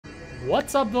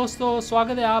WhatsApp दोस्तों,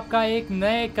 स्वागत है आपका एक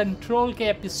नए कंट्रोल के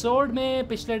एपिसोड में।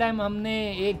 पिछले टाइम हमने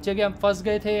एक जगह हम फंस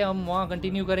गए थे, हम वहाँ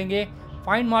कंटिन्यू करेंगे।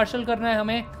 फाइंड मार्शल करना है,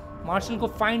 हमें मार्शल को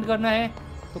फाइंड करना है।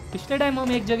 तो पिछले टाइम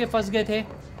हम एक जगह फंस गए थे,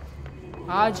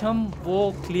 आज हम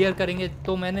वो क्लियर करेंगे।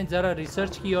 तो मैंने ज़रा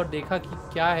रिसर्च की और देखा कि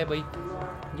क्या है भाई।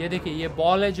 ये देखिए, ये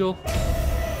बॉल है, जो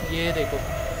ये देखो,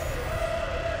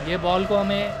 ये बॉल को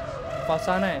हमें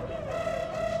फंसाना है,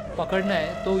 पकड़ना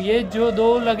है। तो ये जो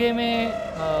दो लगे में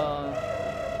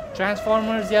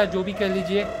ट्रांसफॉर्मर्स या जो भी कह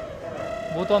लीजिए,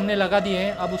 वो तो हमने लगा दिए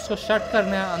हैं। अब उसको शट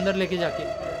करना है, अंदर लेके जाके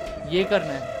ये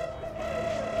करना है।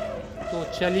 तो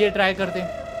चलिए ट्राई करते हैं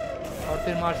और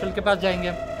फिर मार्शल के पास जाएंगे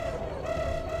हम।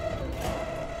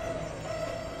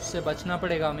 उससे बचना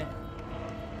पड़ेगा हमें।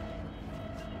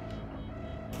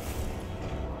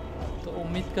 तो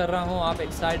उम्मीद कर रहा हूँ आप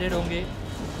एक्साइटेड होंगे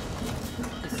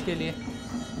इसके लिए।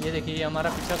 ये देखिए, ये हमारा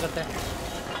पीछा करता है।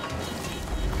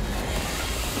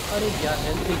 अरे यार,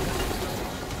 हेल्थ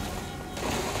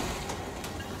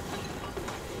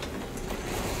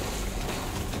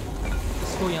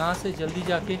इसको यहाँ से जल्दी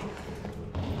जाके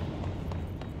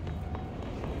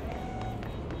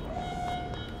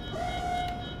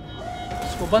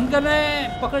इसको बंद करना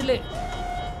है। पकड़ ले।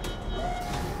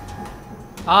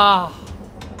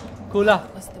 खुला।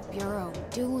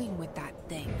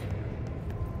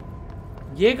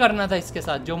 ये करना था इसके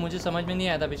साथ, जो मुझे समझ में नहीं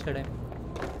आया था पिछले टाइम।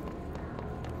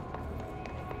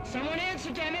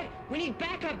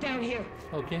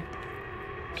 ओके,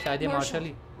 शायद ये martial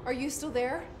he. Are you still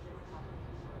there?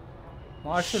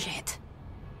 Martial. Shit.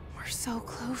 We're so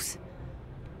close.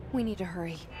 We need to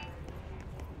hurry.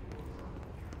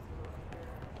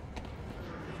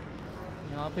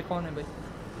 यहाँ पे कौन है भाई?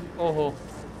 ओहो।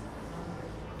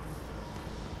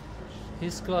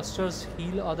 His clusters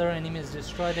heal other enemies,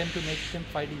 destroy them to make them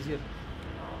fight easier.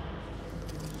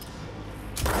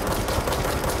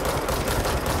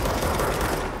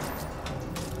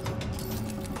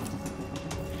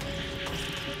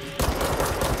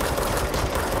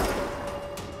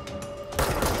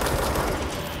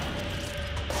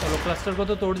 चलो, क्लस्टर को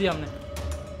तो तोड़ दिया हमने।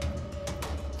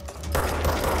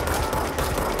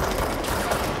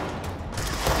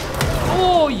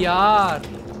 ओ यार,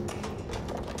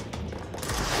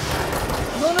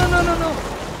 नो।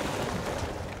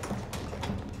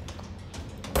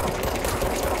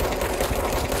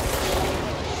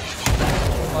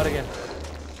 मर गया।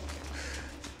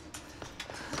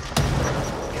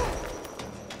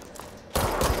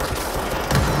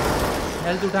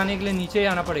 हेल्थ उठाने के लिए नीचे ही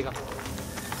आना पड़ेगा।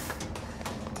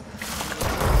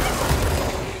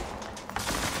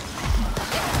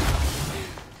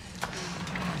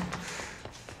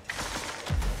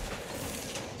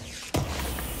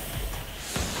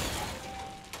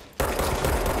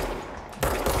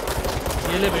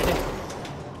 ये ले बेटे।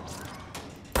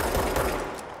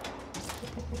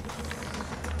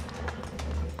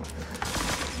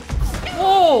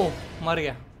 ओ, मर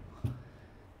गया।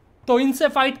 तो इनसे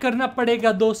फाइट करना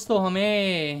पड़ेगा दोस्तों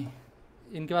हमें।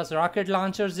 इनके पास रॉकेट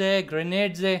लॉन्चर्स है,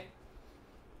 ग्रेनेड्स है,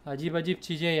 अजीब अजीब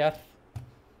चीज़ें यार।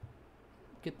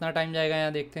 कितना टाइम जाएगा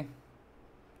यहाँ, देखते हैं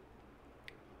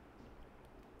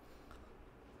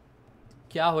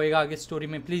क्या होएगा आगे स्टोरी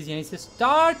में। प्लीज़ यहीं से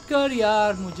स्टार्ट कर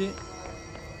यार, मुझे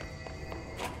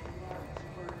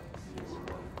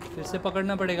फिर से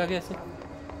पकड़ना पड़ेगा कैसे?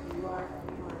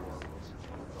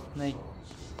 नहीं,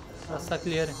 रास्ता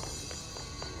क्लियर है।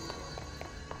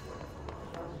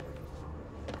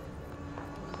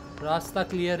 रास्ता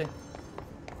क्लियर है।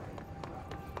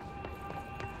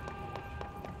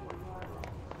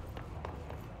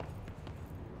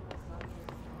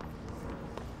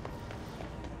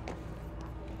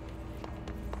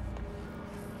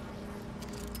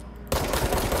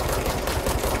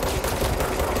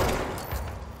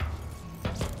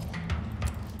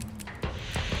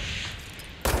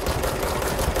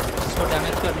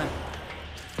 डैमेज करना है।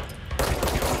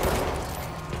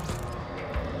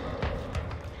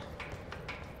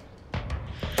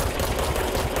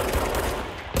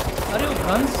 अरे वो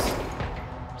गन्स,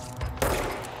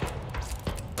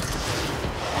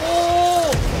 ओ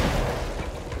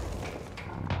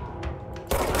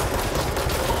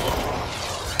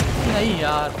नहीं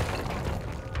यार,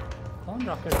 कौन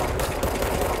रॉकेट?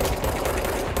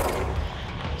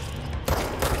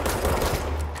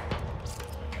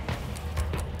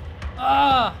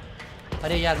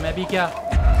 अरे यार, मैं भी क्या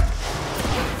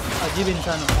अजीब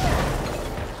इंसान हूँ।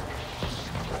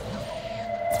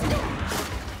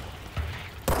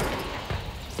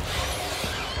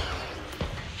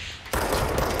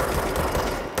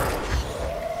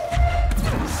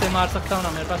 इससे मार सकता हूँ ना,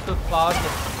 मेरे पास तो पावर है।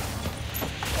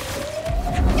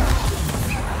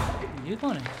 ये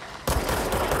कौन है?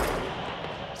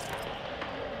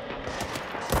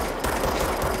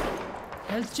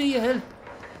 हेल्प चाहिए, हेल्प।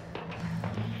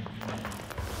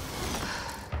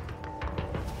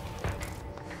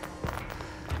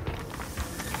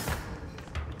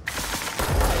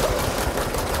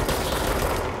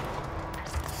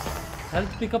 हेल्प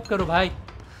पिकअप करो भाई।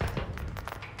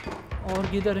 और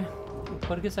किधर है?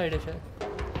 ऊपर की साइड है शायद।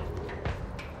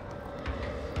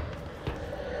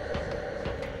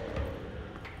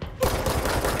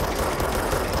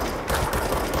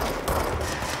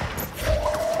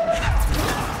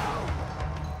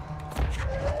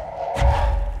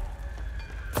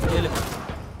 ये ले।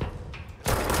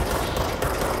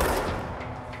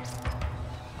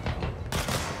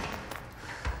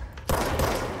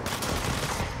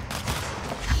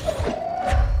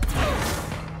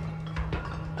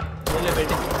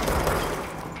 बेटे,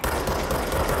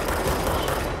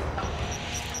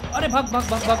 अरे भाग भाग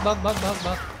भाग भाग भाग भाग भाग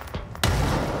भाग।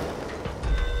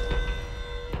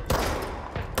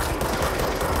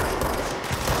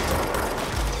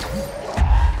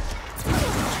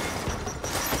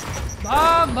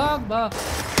 भाग भाग भाग।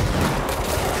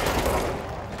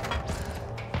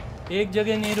 एक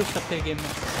जगह नहीं रुक सकते गेम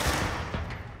में।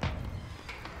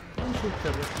 कौन शूट कर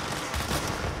रहे?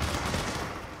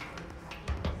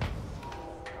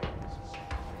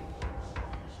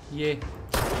 ये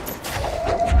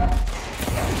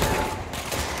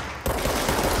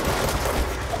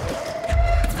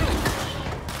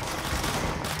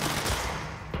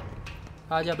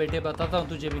आजा बेटे, बताता हूँ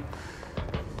तुझे भी।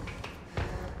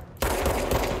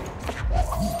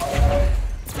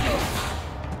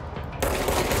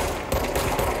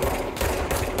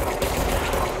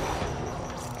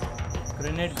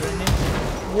 Grenade grenade.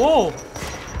 वो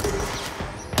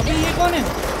अभी ये कौन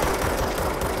है?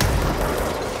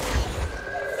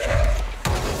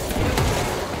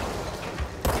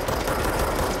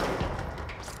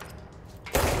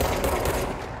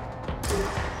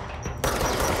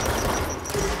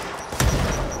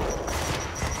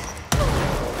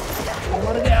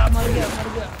 मर गया मर गया मर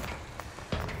गया।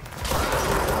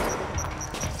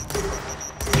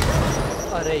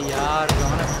 अरे यार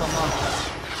रौनक कमा।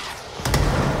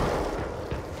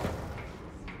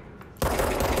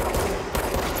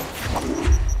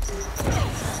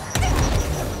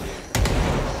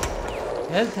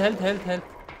 Health health health health.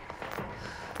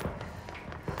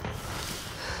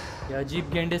 क्या अजीब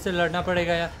गेंडे से लड़ना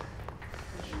पड़ेगा यार।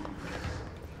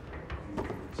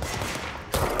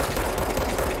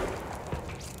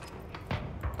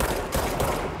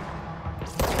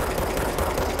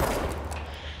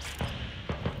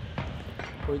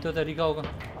 कोई तो तरीका होगा।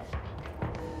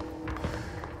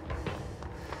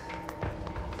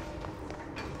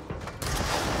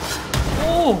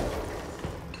 ओह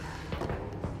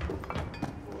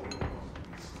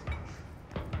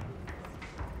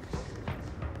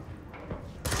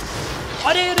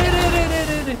अरे रे रे रे रे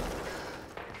रे रे,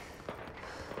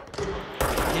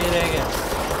 ये रह गया।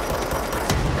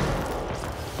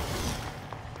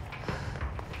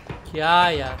 क्या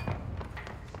यार,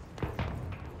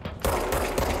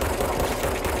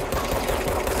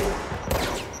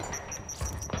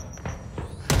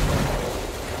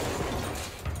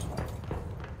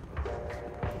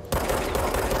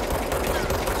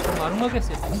 मारूंगा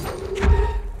कैसे?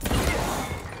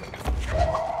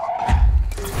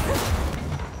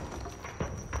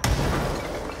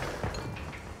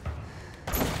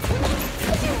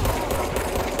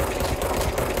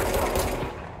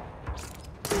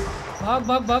 भाग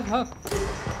भाग भाग भाग।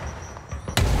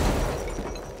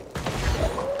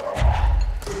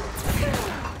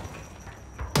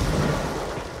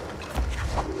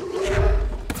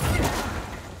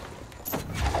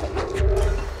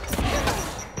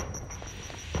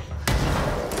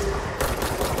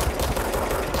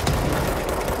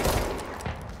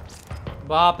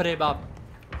 बाप रे बाप।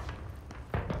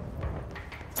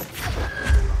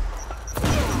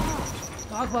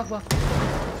 भाग भाग भाग।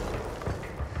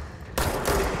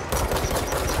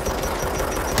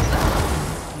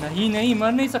 नहीं नहीं,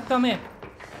 मर नहीं सकता मैं।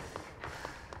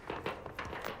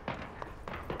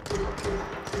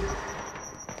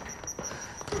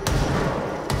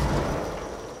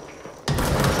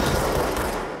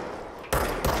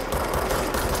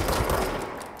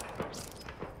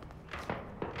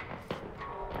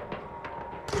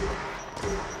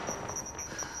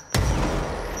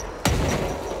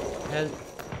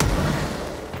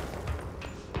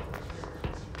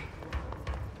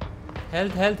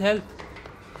 Health health health.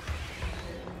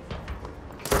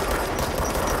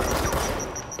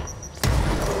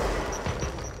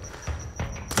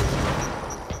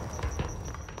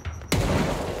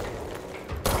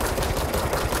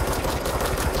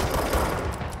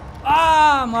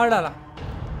 मार डाला।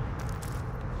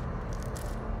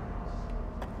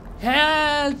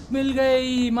 हेल्प मिल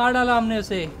गई, मार डाला हमने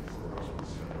उसे।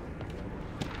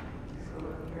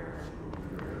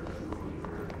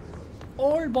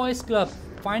 Old boys club,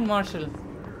 find martial.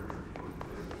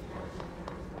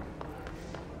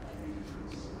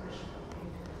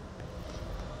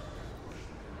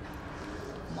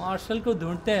 Martial को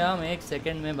ढूंढते हैं हम 1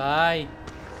 सेकंड में भाई।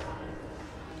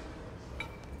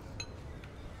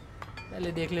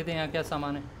 पहले देख लेते हैं यहाँ क्या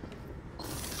सामान है।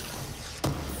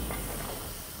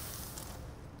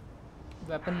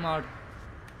 वेपन मॉड,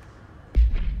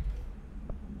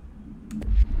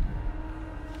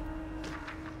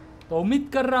 तो उम्मीद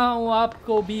कर रहा हूँ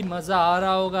आपको भी मज़ा आ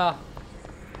रहा होगा।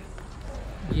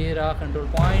 ये रहा कंट्रोल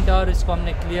पॉइंट और इसको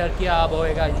हमने क्लियर किया। अब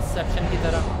होएगा इंसेप्शन की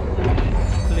तरह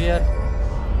क्लियर।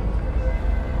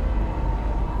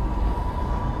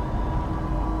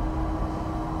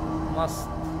 मस्त।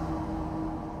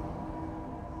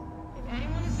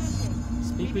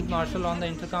 Speak with Marshal on the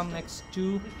intercom next to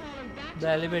the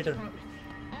elevator.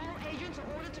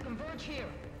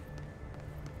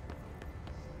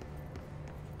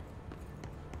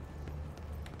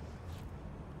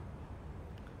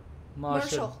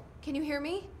 Marshal, can you hear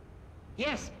me?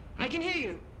 Yes, I can hear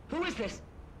you. Who is this?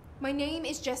 My name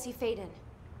is Jesse Faden.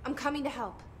 I'm coming to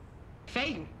help.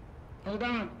 Faden. Hold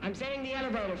on. I'm setting the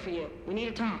elevator for you. We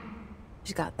need to talk.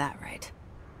 She got that right.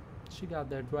 She got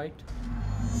that right.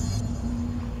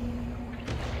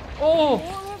 Oh!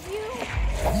 All of you?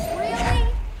 Really?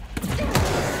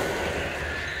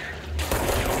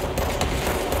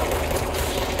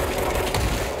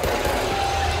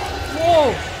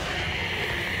 Whoa!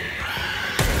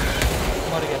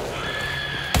 मर गया।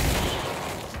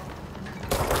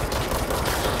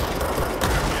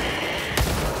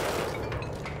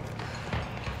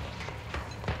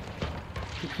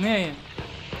 कितने हैं?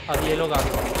 अब ये लोग आ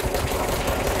गए।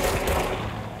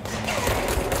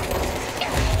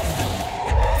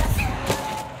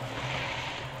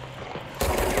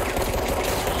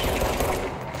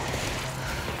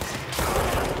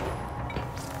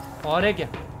 और है क्या?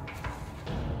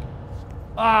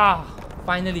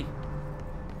 फाइनली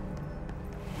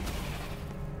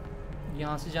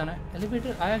यहाँ से जाना है।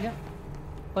 एलिवेटर आया क्या?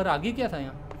 पर आगे क्या था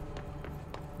यहाँ?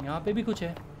 यहाँ पे भी कुछ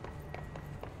है।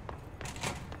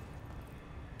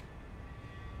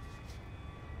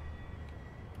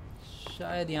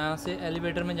 शायद यहाँ से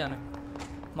एलिवेटर में जाना है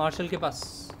मार्शल के पास।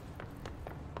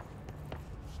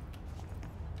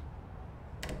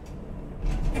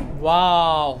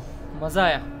 वाव, मज़ा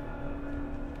आया।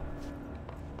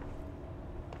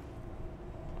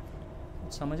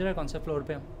 समझ रहा है कौन से फ्लोर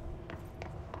पे हम?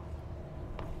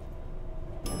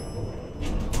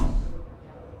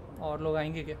 और लोग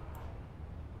आएंगे क्या?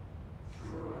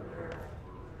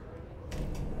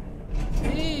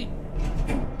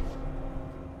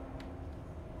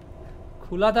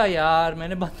 खुला था यार,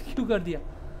 मैंने बंद क्यों कर दिया?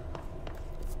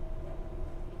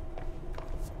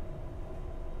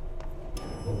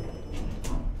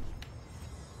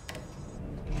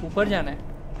 ऊपर जाना है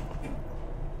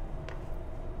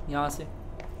यहाँ से।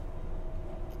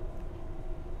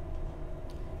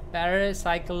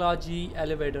 Parapsychology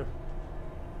elevator,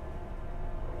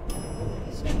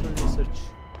 central research.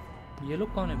 ये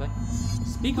लोग कौन है भाई?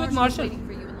 Speak with martial.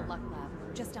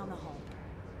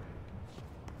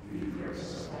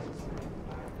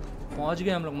 पहुंच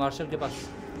गए हम लोग मार्शल के पास।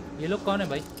 ये लोग कौन है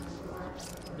भाई?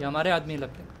 ये हमारे आदमी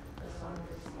लगते हैं।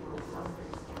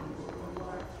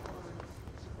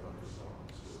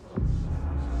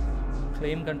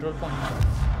 Claim control point.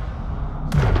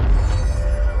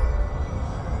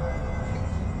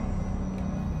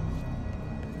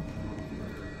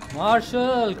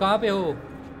 मार्शल कहाँ पे हो?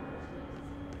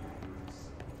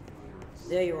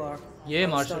 There you are. ये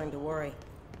I'm martial. starting to worry.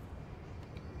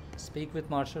 Speak with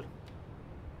Marshal.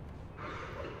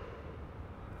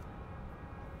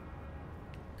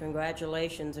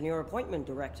 Congratulations on your appointment,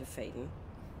 Director Faden.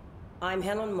 I'm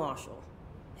Helen Marshal,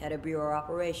 head of Bureau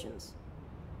Operations.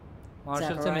 Marshal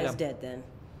से Zachariah मिला। is dead then,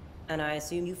 and I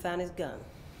assume you found his gun.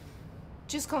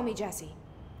 Just call me Jesse.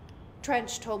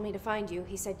 Trench told me to find you.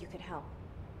 He said you could help.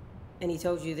 And he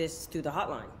told you this through the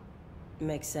hotline.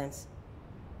 Makes sense.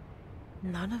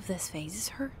 None of this phases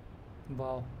her?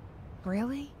 Wow,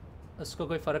 Really? उसको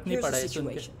कोई फर्क नहीं Here's पड़ा the है सुन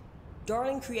के। situation.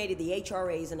 Darling created the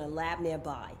HRAs in a lab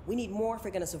nearby. We need more if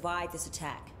we're gonna survive this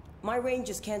attack. My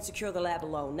rangers can't secure the lab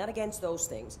alone, not against those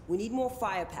things. We need more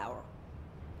firepower.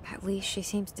 At least she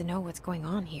seems to know what's going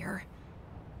on here.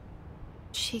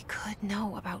 She could know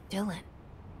about Dylan.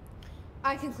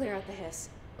 I can clear out the hiss.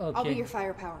 I'll Okay. be your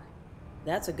firepower.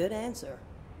 That's a good answer.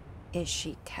 Is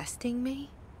she testing me?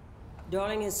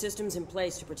 Darling has systems in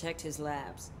place to protect his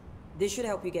labs. This should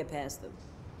help you get past them.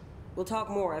 We'll talk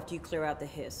more after you clear out the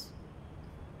hiss.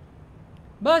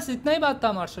 बस इतना ही बात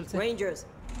था martial से. Rangers,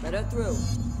 let her through.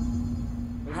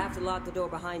 We'll have to lock the door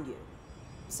behind you.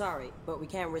 Sorry, but we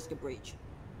can't risk a breach.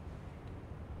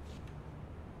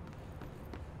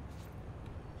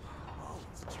 Oh,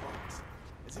 it's drugs.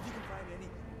 As if you can find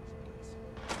anything.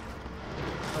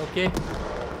 Okay.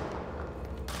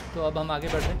 तो अब हम आगे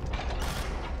बढ़ रहे हैं.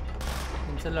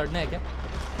 इनसे लड़ना है क्या?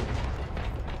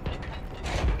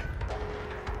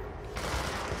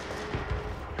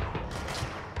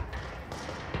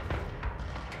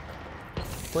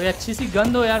 कोई अच्छी सी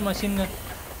गन दो यार, machine gun.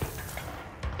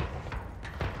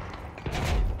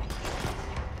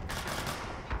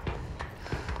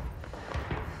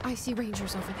 I see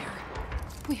Rangers over there.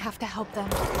 We have to help them.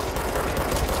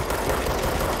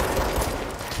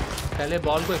 पहले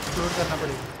बॉल को एक्सप्लोर करना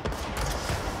पड़ेगा.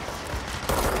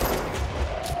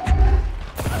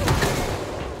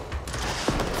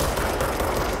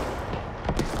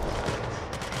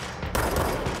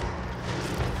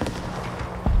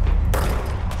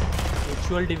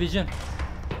 डिवीजन.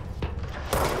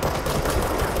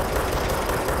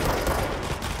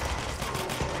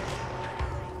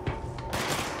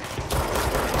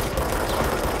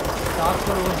 साफ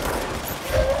करो.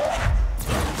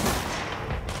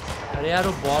 अरे यार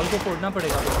वो बॉल को फोड़ना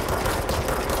पड़ेगा,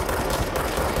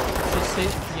 जिससे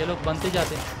ये लोग बनते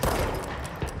जाते हैं.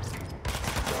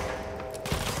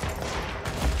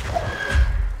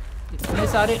 इतने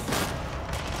सारे.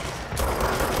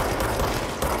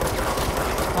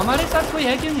 हमारे साथ कोई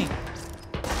है क्यों नहीं?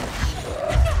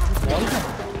 बॉल का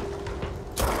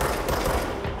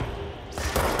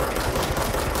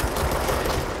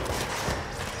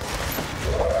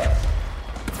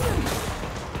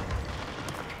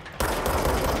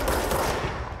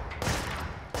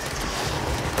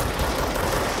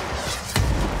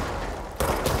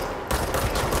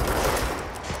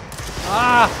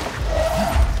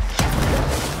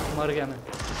मर गया मैं.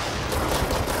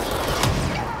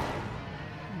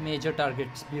 Major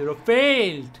targets bureau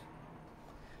failed.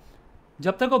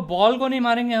 जब तक वो बॉल को नहीं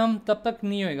मारेंगे हम तब तक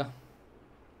नहीं होएगा.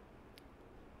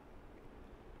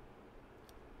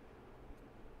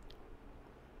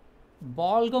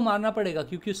 बॉल को मारना पड़ेगा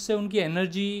क्योंकि उससे उनकी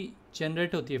एनर्जी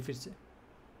जनरेट होती है फिर से.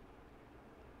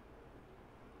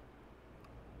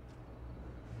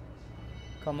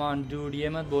 कमान डूड, ये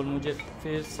मत बोल मुझे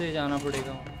फिर से जाना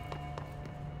पड़ेगा.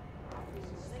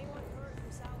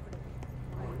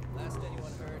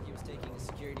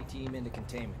 Team into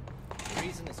containment. The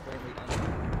reason is currently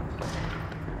unknown.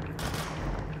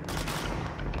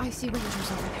 I see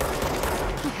Rangers over there.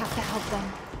 We have to help them.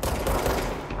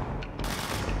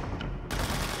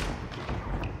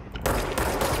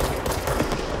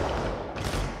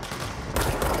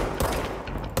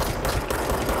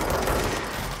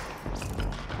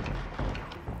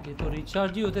 ये तो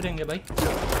रिचार्ज ही होते रहेंगे भाई.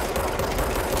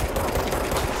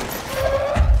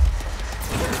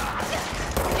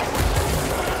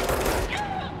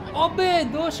 अबे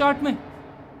 2 शॉट में.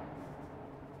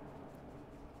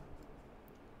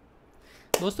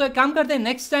 दोस्तों एक काम करते हैं,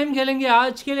 नेक्स्ट टाइम खेलेंगे.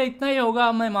 आज के लिए इतना ही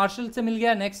होगा. मैं मार्शल से मिल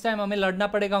गया. नेक्स्ट टाइम हमें लड़ना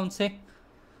पड़ेगा उनसे.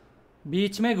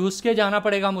 बीच में घुस के जाना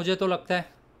पड़ेगा. मुझे तो लगता है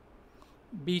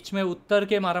बीच में उतर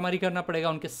के मारामारी करना पड़ेगा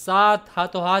उनके साथ.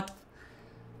 हाथों हाथ,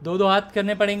 2-2 हाथ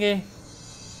करने पड़ेंगे.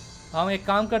 हम एक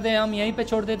काम करते हैं, हम यहीं पे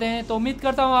छोड़ देते हैं. तो उम्मीद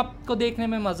करता हूँ आपको देखने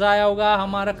में मज़ा आया होगा.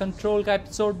 हमारा कंट्रोल का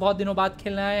एपिसोड बहुत दिनों बाद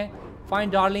खेलना है.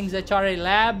 Find Darling's HRA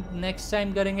lab next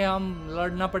time करेंगे हम.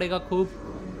 लड़ना पड़ेगा खूब.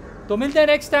 तो मिलते हैं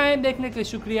नेक्स्ट टाइम. देखने के लिए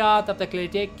शुक्रिया. तब तक के लिए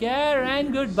take care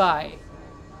and good bye.